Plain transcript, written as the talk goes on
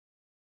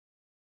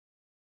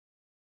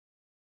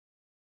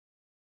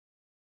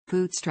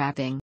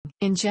Bootstrapping.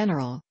 In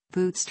general,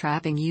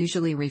 bootstrapping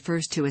usually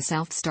refers to a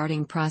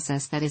self-starting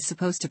process that is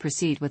supposed to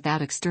proceed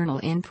without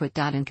external input.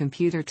 In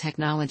computer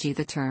technology,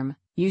 the term,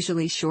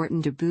 usually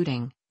shortened to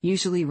booting,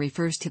 usually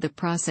refers to the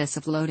process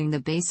of loading the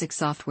basic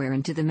software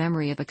into the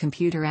memory of a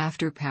computer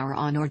after power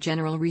on or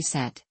general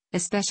reset,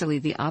 especially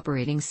the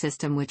operating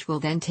system, which will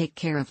then take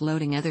care of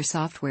loading other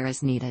software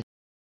as needed.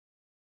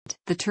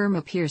 The term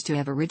appears to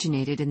have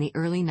originated in the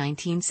early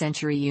 19th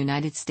century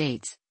United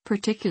States,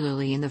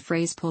 particularly in the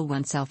phrase pull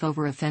oneself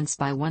over a fence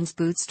by one's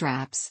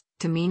bootstraps,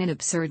 to mean an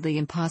absurdly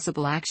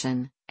impossible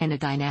action, an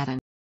adynaton.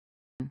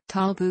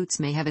 Tall boots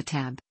may have a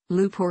tab,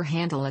 loop or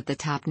handle at the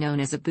top known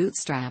as a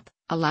bootstrap,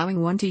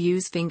 allowing one to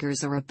use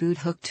fingers or a boot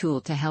hook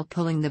tool to help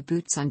pulling the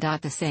boots on.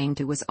 The saying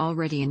 "to" was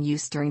already in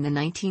use during the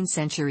 19th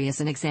century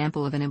as an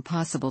example of an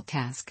impossible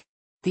task.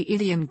 The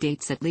idiom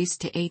dates at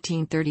least to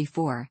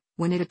 1834,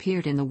 when it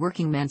appeared in the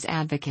Workingman's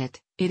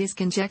Advocate. It is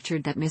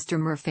conjectured that Mr.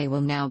 Murphee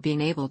will now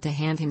be able to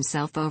hand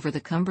himself over the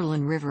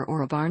Cumberland River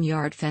or a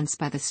barnyard fence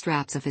by the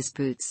straps of his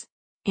boots.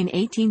 In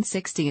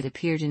 1860 it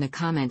appeared in a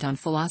comment on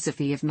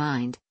philosophy of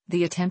mind.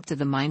 The attempt of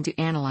the mind to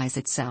analyze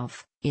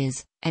itself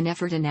is an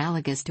effort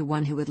analogous to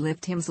one who would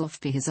lift himself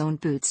by his own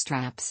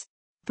bootstraps.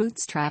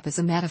 Bootstrap is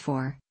a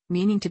metaphor,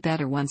 meaning to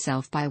better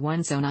oneself by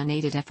one's own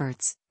unaided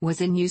efforts,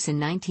 was in use in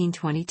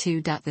 1922.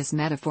 This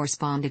metaphor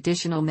spawned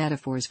additional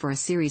metaphors for a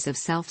series of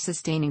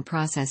self-sustaining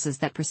processes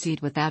that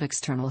proceed without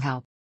external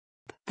help.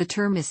 The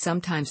term is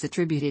sometimes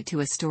attributed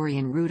to a story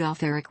in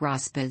Rudolf Erich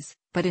Rossbaugh's,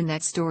 but in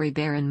that story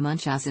Baron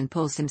Munchausen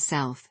pulls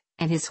himself,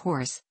 and his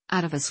horse,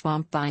 out of a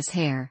swamp by his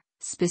hair,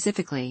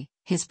 specifically,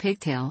 his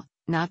pigtail,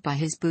 not by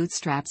his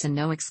bootstraps, and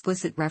no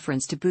explicit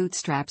reference to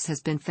bootstraps has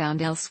been found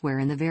elsewhere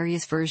in the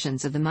various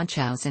versions of the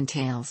Munchausen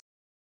tales.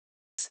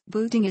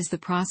 Booting is the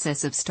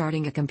process of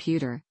starting a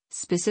computer,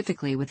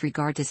 specifically with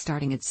regard to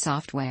starting its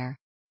software.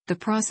 The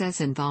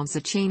process involves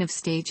a chain of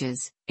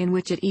stages, in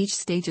which at each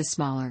stage a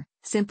smaller,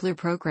 simpler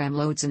program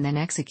loads and then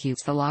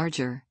executes the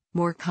larger,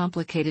 more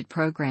complicated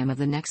program of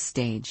the next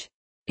stage.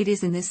 It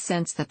is in this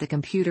sense that the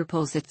computer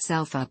pulls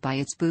itself up by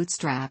its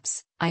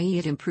bootstraps, i.e.,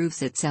 it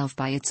improves itself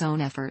by its own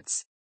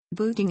efforts.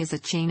 Booting is a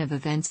chain of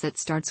events that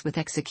starts with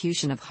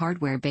execution of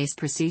hardware-based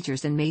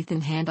procedures and may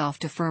then hand off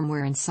to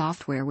firmware and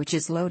software which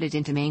is loaded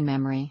into main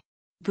memory.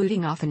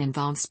 Booting often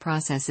involves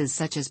processes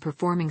such as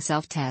performing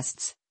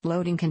self-tests,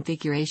 loading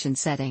configuration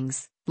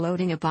settings,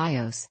 loading a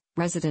BIOS,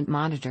 resident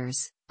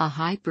monitors, a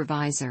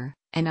hypervisor,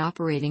 an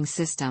operating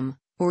system,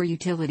 or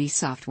utility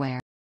software.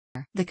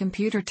 The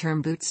computer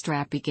term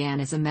bootstrap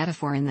began as a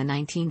metaphor in the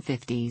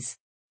 1950s.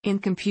 In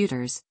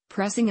computers,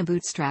 pressing a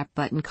bootstrap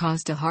button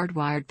caused a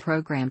hardwired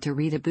program to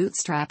read a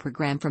bootstrap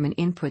program from an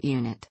input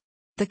unit.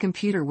 The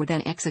computer would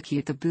then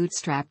execute the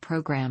bootstrap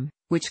program,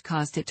 which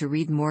caused it to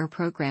read more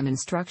program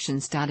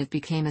instructions. It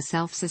became a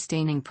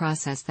self-sustaining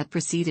process that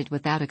proceeded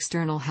without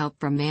external help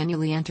from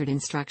manually entered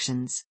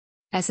instructions.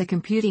 As a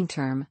computing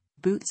term,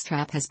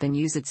 bootstrap has been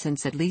used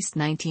since at least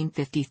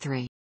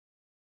 1953.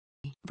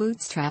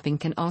 Bootstrapping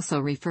can also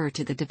refer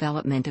to the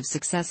development of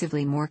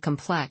successively more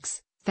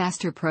complex,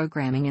 faster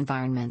programming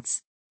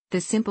environments.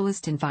 The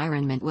simplest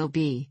environment will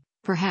be,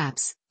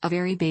 perhaps, a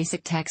very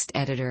basic text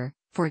editor,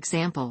 for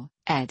example,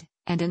 ed,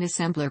 and an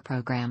assembler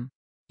program.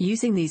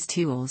 Using these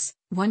tools,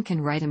 one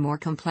can write a more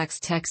complex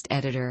text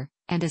editor,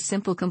 and a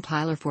simple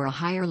compiler for a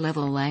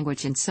higher-level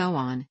language and so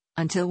on,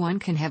 until one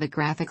can have a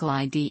graphical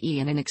IDE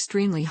and an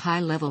extremely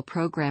high-level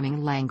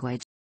programming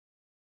language.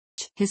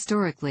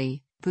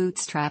 Historically,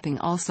 bootstrapping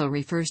also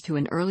refers to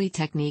an early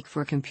technique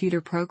for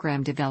computer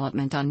program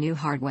development on new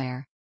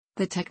hardware.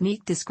 The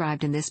technique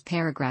described in this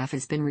paragraph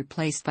has been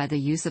replaced by the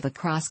use of a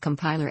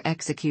cross-compiler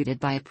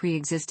executed by a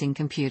pre-existing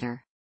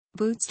computer.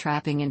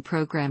 Bootstrapping in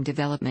program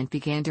development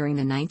began during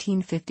the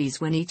 1950s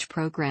when each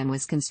program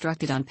was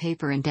constructed on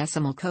paper in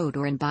decimal code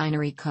or in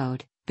binary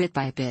code, bit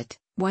by bit,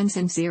 ones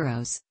and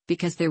zeros,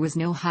 because there was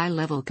no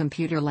high-level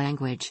computer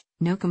language,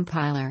 no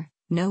compiler,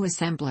 no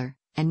assembler,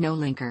 and no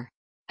linker.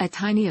 A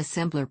tiny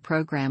assembler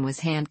program was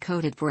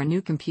hand-coded for a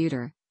new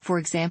computer, for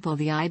example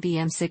the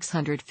IBM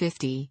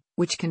 650,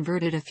 which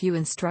converted a few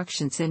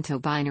instructions into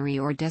binary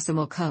or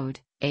decimal code,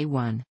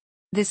 A1.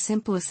 This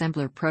simple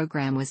assembler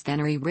program was then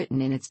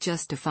rewritten in its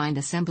just-defined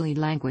assembly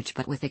language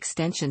but with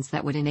extensions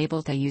that would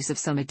enable the use of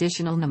some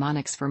additional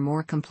mnemonics for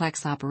more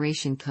complex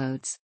operation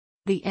codes.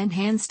 The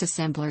enhanced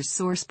assembler's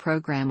source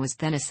program was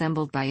then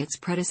assembled by its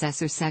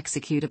predecessor's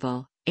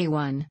executable,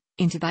 A1,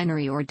 into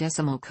binary or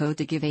decimal code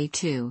to give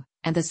A2,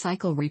 and the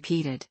cycle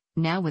repeated,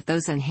 now with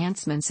those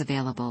enhancements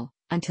available,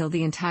 until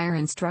the entire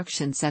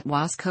instruction set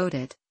was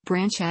coded.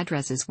 Branch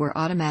addresses were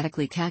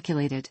automatically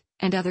calculated,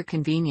 and other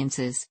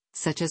conveniences,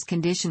 such as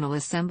conditional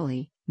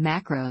assembly,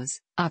 macros,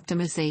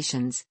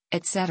 optimizations,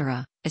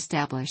 etc.,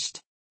 established.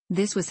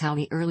 This was how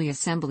the early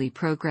assembly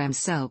program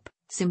SOAP,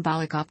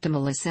 Symbolic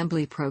Optimal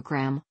Assembly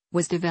Program,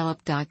 was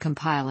developed.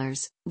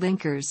 Compilers,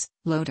 linkers,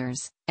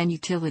 loaders, and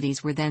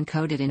utilities were then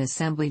coded in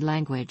assembly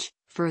language,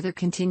 further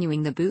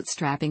continuing the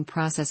bootstrapping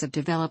process of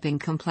developing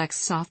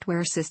complex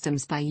software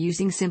systems by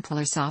using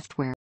simpler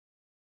software.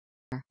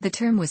 The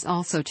term was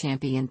also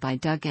championed by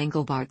Doug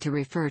Engelbart to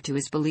refer to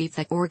his belief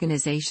that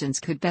organizations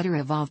could better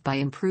evolve by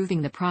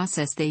improving the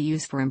process they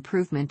use for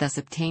improvement, thus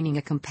obtaining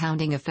a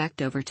compounding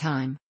effect over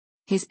time.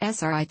 His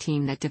SRI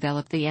team that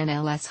developed the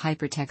NLS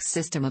hypertext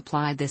system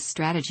applied this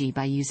strategy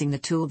by using the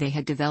tool they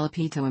had developed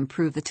to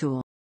improve the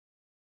tool.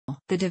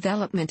 The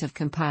development of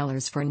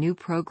compilers for new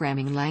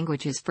programming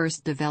languages,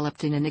 first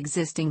developed in an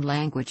existing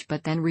language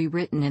but then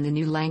rewritten in the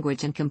new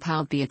language and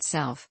compiled by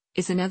itself,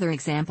 is another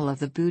example of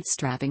the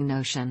bootstrapping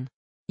notion.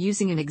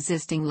 Using an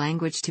existing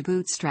language to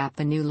bootstrap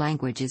a new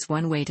language is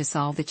one way to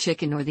solve the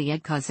chicken or the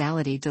egg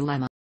causality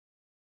dilemma.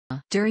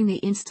 During the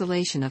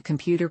installation of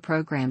computer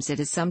programs, it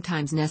is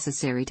sometimes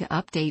necessary to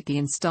update the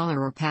installer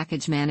or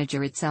package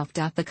manager itself.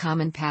 The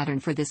common pattern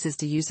for this is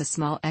to use a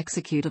small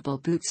executable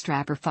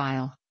bootstrapper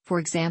file, for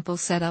example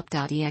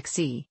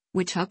setup.exe,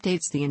 which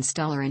updates the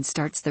installer and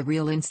starts the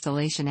real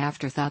installation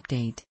after the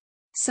update.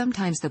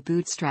 Sometimes the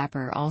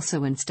bootstrapper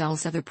also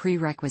installs other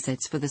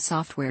prerequisites for the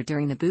software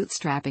during the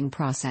bootstrapping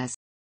process.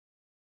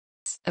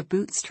 A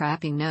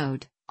bootstrapping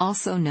node,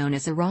 also known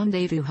as a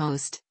rendezvous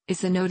host,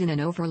 is a node in an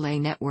overlay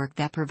network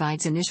that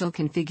provides initial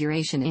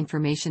configuration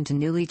information to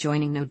newly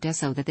joining nodes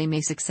so that they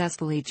may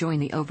successfully join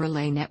the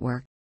overlay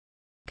network.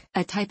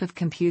 A type of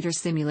computer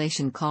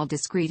simulation called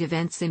discrete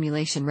event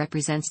simulation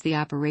represents the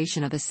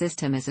operation of a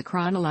system as a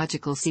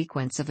chronological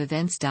sequence of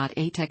events.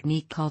 A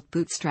technique called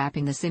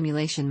bootstrapping the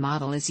simulation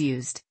model is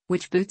used,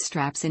 which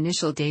bootstraps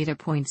initial data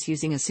points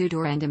using a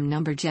pseudorandom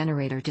number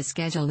generator to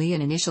schedule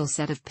an initial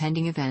set of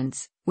pending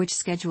events, which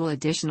schedule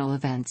additional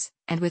events,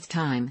 and with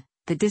time,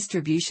 the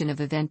distribution of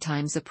event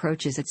times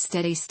approaches its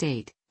steady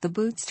state. The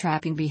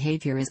bootstrapping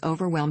behavior is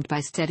overwhelmed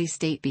by steady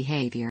state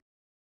behavior.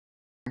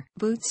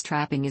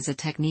 Bootstrapping is a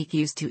technique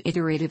used to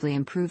iteratively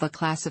improve a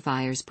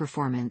classifier's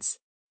performance.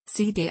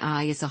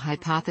 CDI is a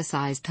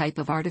hypothesized type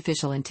of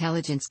artificial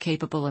intelligence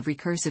capable of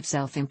recursive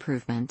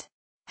self-improvement.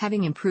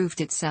 Having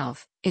improved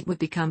itself, it would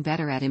become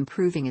better at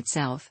improving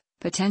itself,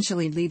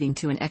 potentially leading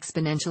to an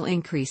exponential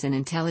increase in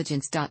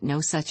intelligence.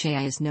 No such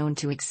AI is known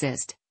to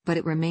exist, but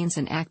it remains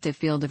an active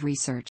field of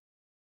research.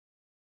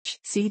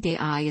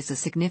 CDI is a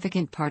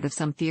significant part of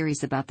some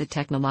theories about the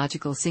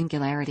technological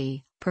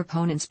singularity.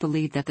 Proponents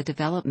believe that the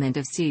development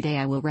of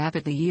CDI will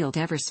rapidly yield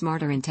ever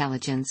smarter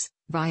intelligence,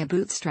 via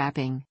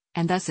bootstrapping,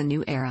 and thus a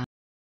new era.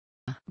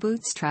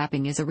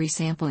 Bootstrapping is a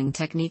resampling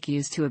technique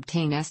used to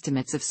obtain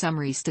estimates of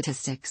summary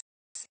statistics.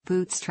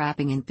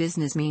 Bootstrapping in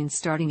business means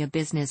starting a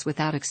business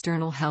without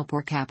external help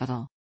or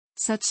capital.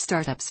 Such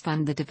startups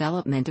fund the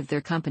development of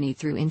their company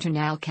through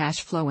internal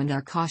cash flow and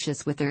are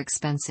cautious with their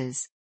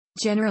expenses.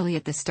 Generally,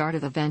 at the start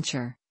of a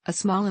venture, a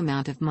small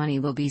amount of money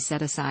will be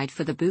set aside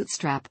for the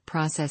bootstrap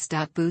process.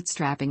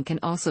 Bootstrapping can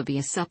also be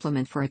a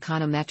supplement for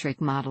econometric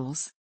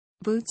models.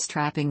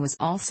 Bootstrapping was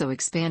also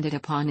expanded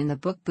upon in the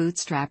book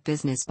Bootstrap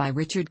Business by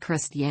Richard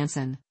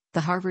Christiansen,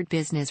 the Harvard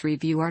Business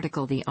Review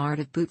article The Art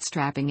of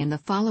Bootstrapping, and the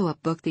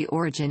follow-up book The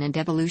Origin and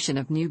Evolution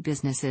of New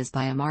Businesses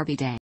by Murphee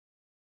Day.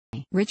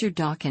 Richard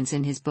Dawkins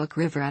in his book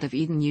River Out of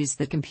Eden used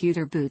the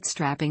computer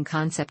bootstrapping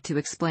concept to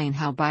explain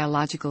how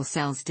biological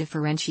cells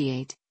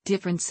differentiate.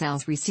 Different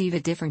cells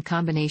receive different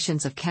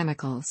combinations of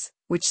chemicals,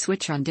 which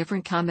switch on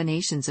different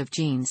combinations of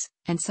genes,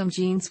 and some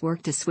genes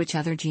work to switch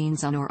other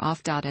genes on or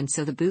off. And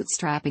so the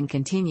bootstrapping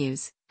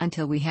continues,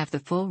 until we have the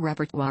full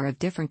repertoire of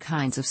different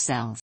kinds of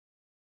cells.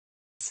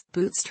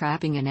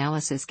 Bootstrapping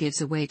analysis gives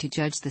a way to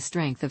judge the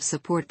strength of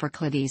support for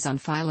clades on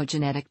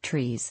phylogenetic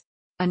trees.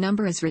 A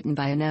number is written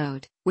by a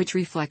node, which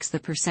reflects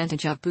the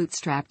percentage of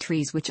bootstrap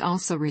trees which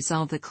also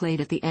resolve the clade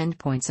at the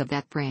endpoints of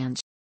that branch.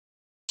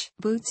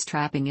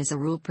 Bootstrapping is a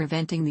rule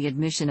preventing the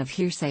admission of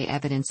hearsay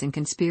evidence in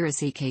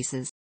conspiracy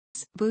cases.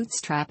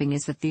 Bootstrapping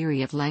is the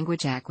theory of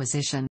language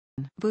acquisition.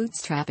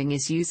 Bootstrapping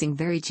is using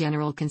very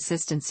general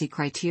consistency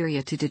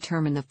criteria to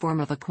determine the form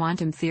of a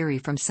quantum theory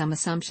from some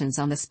assumptions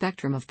on the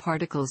spectrum of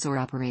particles or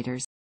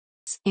operators.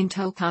 In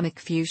tokamak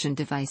fusion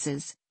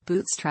devices,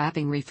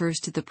 bootstrapping refers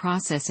to the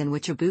process in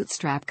which a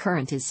bootstrap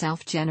current is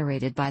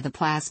self-generated by the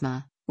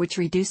plasma, which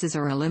reduces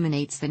or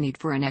eliminates the need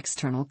for an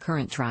external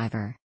current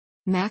driver.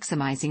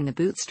 Maximizing the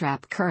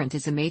bootstrap current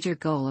is a major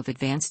goal of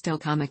advanced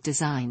tokamak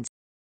designs.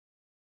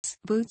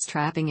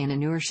 Bootstrapping and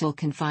inertial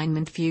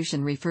confinement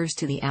fusion refers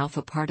to the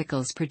alpha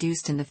particles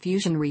produced in the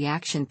fusion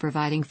reaction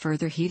providing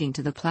further heating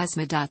to the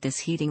plasma. This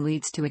heating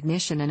leads to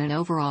ignition and an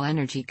overall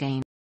energy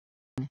gain.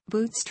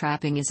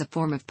 Bootstrapping is a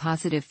form of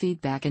positive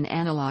feedback in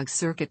analog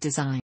circuit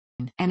design.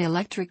 An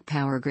electric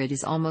power grid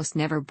is almost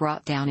never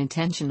brought down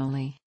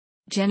intentionally.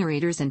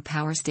 Generators and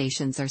power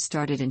stations are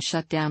started and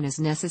shut down as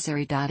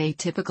necessary. A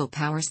typical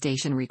power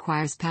station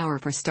requires power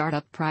for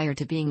startup prior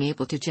to being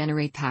able to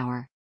generate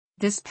power.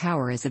 This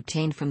power is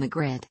obtained from the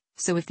grid,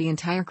 so if the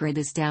entire grid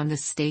is down, the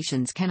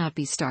stations cannot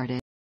be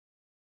started.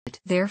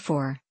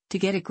 Therefore, to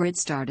get a grid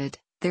started,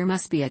 there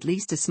must be at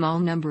least a small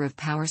number of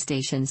power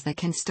stations that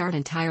can start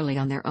entirely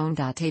on their own.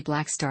 A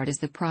black start is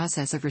the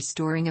process of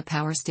restoring a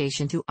power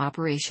station to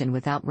operation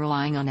without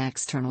relying on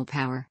external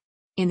power.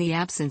 In the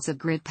absence of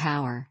grid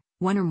power,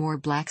 one or more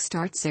black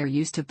starts are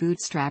used to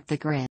bootstrap the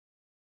grid.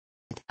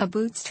 A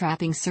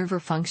bootstrapping server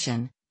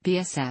function,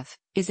 BSF,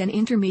 is an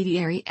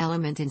intermediary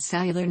element in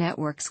cellular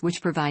networks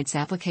which provides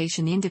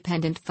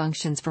application-independent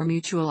functions for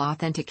mutual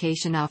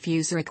authentication of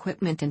user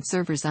equipment and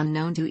servers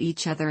unknown to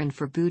each other and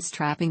for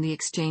bootstrapping the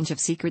exchange of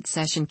secret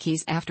session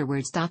keys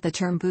afterwards. The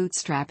term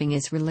bootstrapping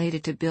is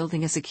related to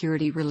building a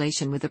security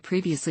relation with a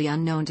previously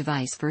unknown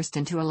device first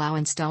and to allow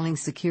installing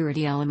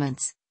security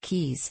elements,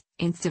 keys,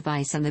 its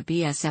device and the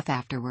BSF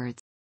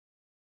afterwards.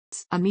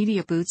 A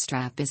media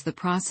bootstrap is the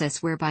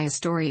process whereby a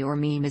story or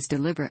meme is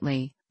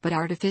deliberately, but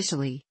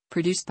artificially,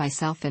 produced by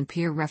self- and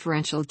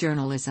peer-referential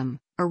journalism,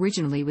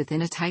 originally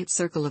within a tight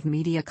circle of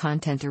media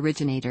content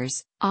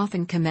originators,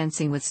 often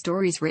commencing with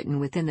stories written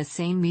within the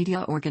same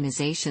media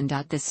organization.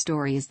 This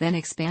story is then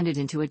expanded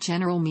into a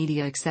general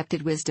media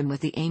accepted wisdom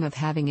with the aim of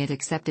having it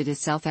accepted as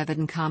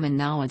self-evident common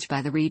knowledge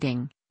by the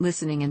reading,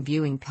 listening and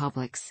viewing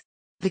publics.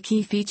 The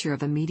key feature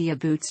of a media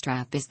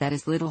bootstrap is that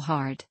as little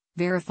hard,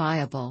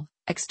 verifiable,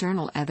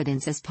 external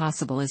evidence as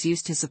possible is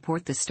used to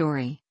support the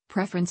story,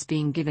 preference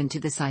being given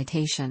to the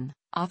citation,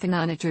 often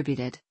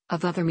unattributed,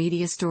 of other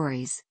media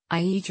stories,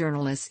 i.e.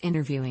 journalists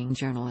interviewing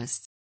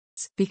journalists.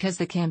 Because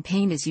the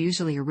campaign is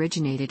usually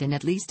originated and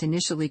at least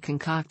initially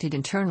concocted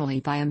internally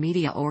by a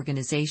media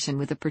organization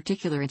with a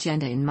particular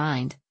agenda in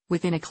mind,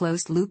 within a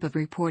closed loop of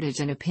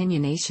reportage and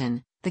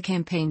opinionation, the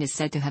campaign is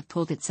said to have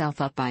pulled itself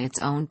up by its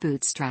own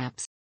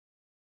bootstraps.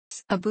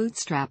 A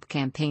bootstrap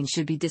campaign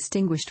should be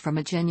distinguished from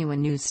a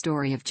genuine news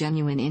story of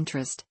genuine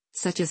interest,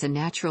 such as a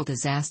natural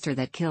disaster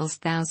that kills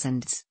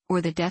thousands,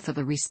 or the death of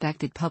a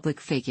respected public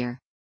figure.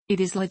 It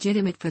is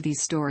legitimate for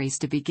these stories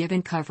to be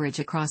given coverage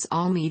across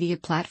all media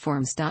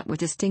platforms. What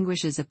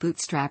distinguishes a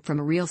bootstrap from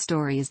a real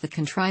story is the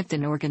contrived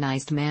and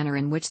organized manner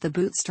in which the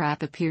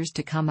bootstrap appears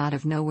to come out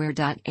of nowhere.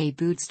 A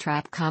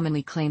bootstrap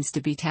commonly claims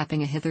to be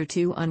tapping a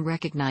hitherto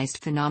unrecognized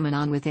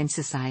phenomenon within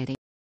society.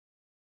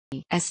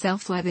 As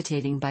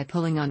self-levitating by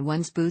pulling on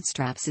one's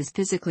bootstraps is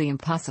physically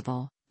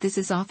impossible, this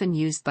is often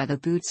used by the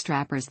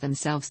bootstrappers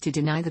themselves to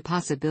deny the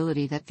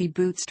possibility that the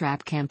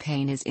bootstrap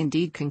campaign is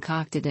indeed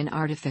concocted and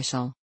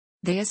artificial.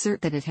 They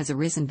assert that it has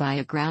arisen by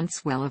a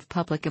groundswell of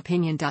public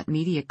opinion.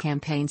 Media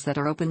campaigns that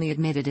are openly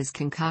admitted as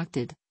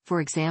concocted,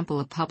 for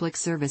example a public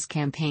service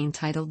campaign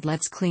titled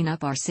 "Let's Clean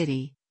Up Our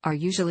City," are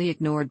usually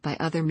ignored by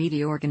other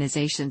media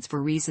organizations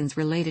for reasons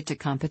related to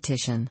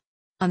competition.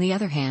 On the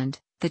other hand,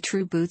 the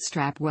true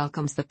bootstrap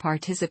welcomes the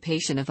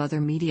participation of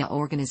other media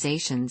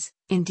organizations,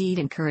 indeed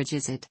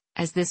encourages it,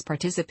 as this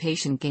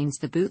participation gains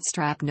the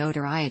bootstrap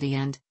notoriety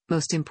and,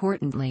 most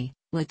importantly,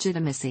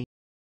 legitimacy.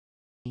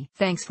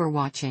 Thanks for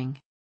watching.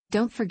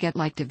 Don't forget to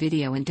like the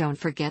video and don't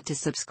forget to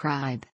subscribe.